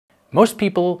Most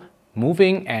people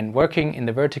moving and working in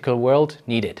the vertical world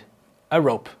need it, a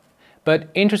rope. But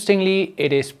interestingly,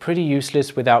 it is pretty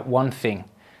useless without one thing,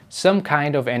 some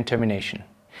kind of end termination.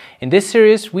 In this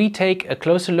series, we take a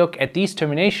closer look at these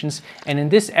terminations, and in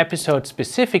this episode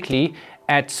specifically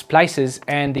at splices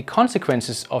and the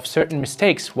consequences of certain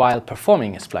mistakes while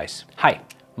performing a splice. Hi,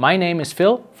 my name is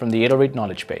Phil from the Edelrid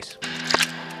Knowledge Base.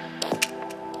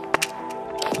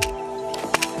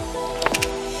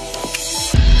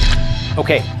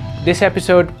 Okay, this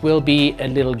episode will be a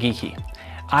little geeky.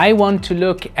 I want to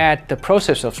look at the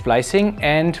process of splicing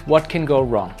and what can go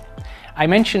wrong. I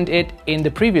mentioned it in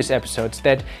the previous episodes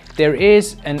that there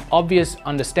is an obvious,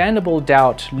 understandable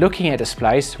doubt looking at a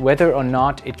splice whether or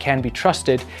not it can be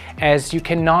trusted, as you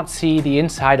cannot see the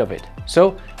inside of it.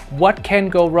 So what can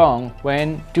go wrong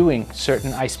when doing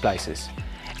certain iSplices?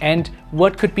 And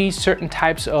what could be certain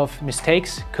types of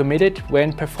mistakes committed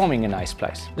when performing an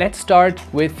iSplice? Let's start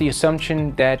with the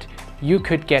assumption that you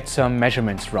could get some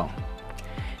measurements wrong.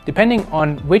 Depending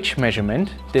on which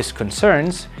measurement this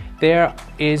concerns, there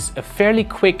is a fairly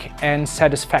quick and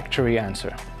satisfactory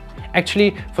answer.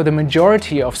 Actually, for the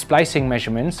majority of splicing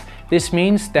measurements, this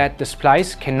means that the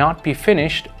splice cannot be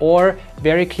finished or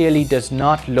very clearly does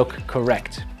not look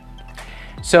correct.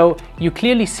 So you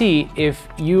clearly see if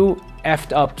you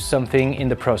effed up something in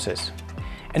the process.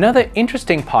 Another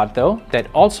interesting part though, that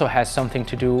also has something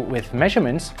to do with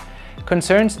measurements,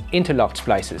 concerns interlocked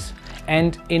splices.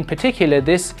 And in particular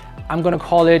this, I'm going to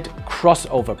call it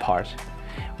crossover part,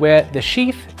 where the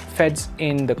sheath feeds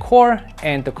in the core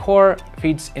and the core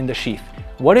feeds in the sheath.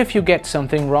 What if you get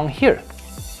something wrong here?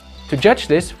 To judge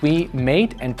this, we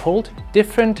made and pulled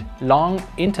different long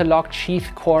interlocked sheath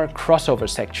core crossover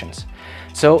sections.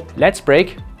 So let's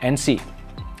break and see.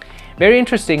 Very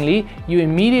interestingly, you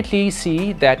immediately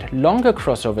see that longer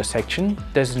crossover section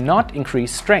does not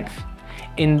increase strength.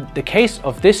 In the case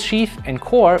of this sheath and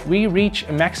core, we reach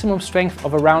a maximum strength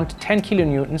of around 10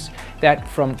 kilonewtons that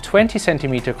from 20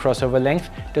 centimeter crossover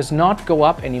length does not go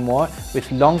up anymore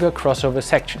with longer crossover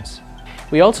sections.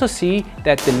 We also see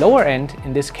that the lower end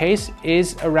in this case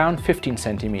is around 15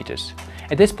 centimeters.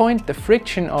 At this point, the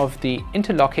friction of the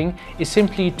interlocking is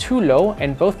simply too low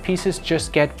and both pieces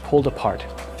just get pulled apart.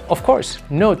 Of course,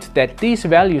 note that these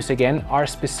values again are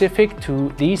specific to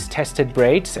these tested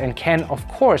braids and can of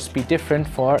course be different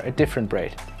for a different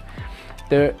braid.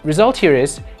 The result here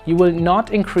is you will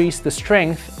not increase the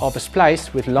strength of a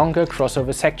splice with longer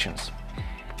crossover sections.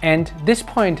 And this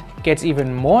point gets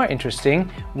even more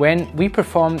interesting when we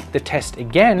perform the test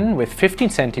again with 15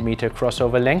 centimeter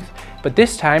crossover length, but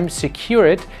this time secure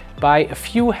it by a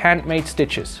few handmade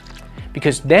stitches,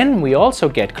 because then we also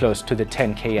get close to the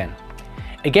 10 kN.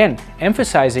 Again,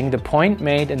 emphasizing the point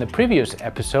made in the previous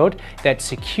episode that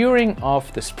securing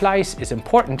of the splice is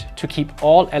important to keep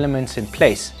all elements in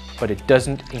place, but it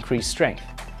doesn't increase strength.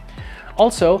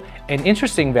 Also, an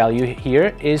interesting value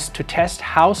here is to test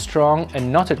how strong a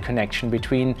knotted connection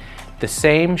between the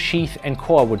same sheath and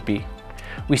core would be.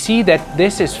 We see that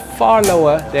this is far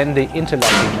lower than the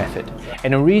interlocking method,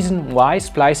 and a reason why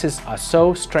splices are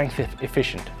so strength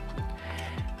efficient.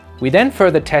 We then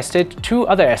further tested two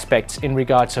other aspects in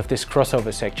regards of this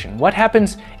crossover section. What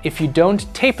happens if you don't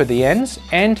taper the ends,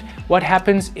 and what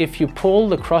happens if you pull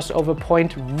the crossover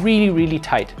point really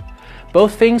tight.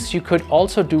 Both things you could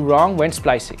also do wrong when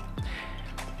splicing.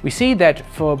 We see that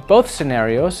for both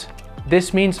scenarios,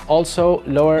 this means also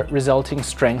lower resulting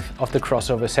strength of the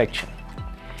crossover section.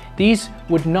 These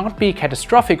would not be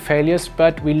catastrophic failures,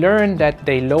 but we learn that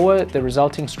they lower the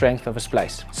resulting strength of a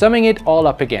splice. Summing it all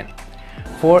up again.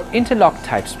 For interlock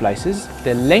type splices,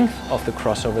 the length of the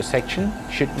crossover section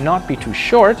should not be too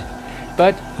short,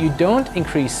 but you don't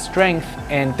increase strength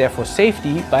and therefore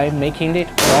safety by making it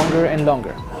longer and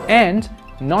longer. And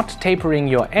not tapering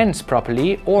your ends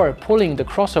properly or pulling the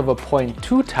crossover point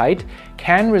too tight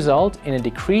can result in a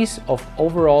decrease of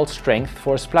overall strength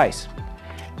for a splice.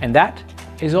 And that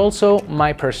is also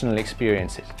my personal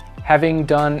experiences, having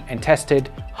done and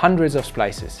tested hundreds of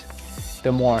splices.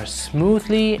 The more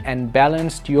smoothly and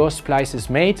balanced your splice is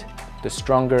made, the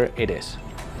stronger it is.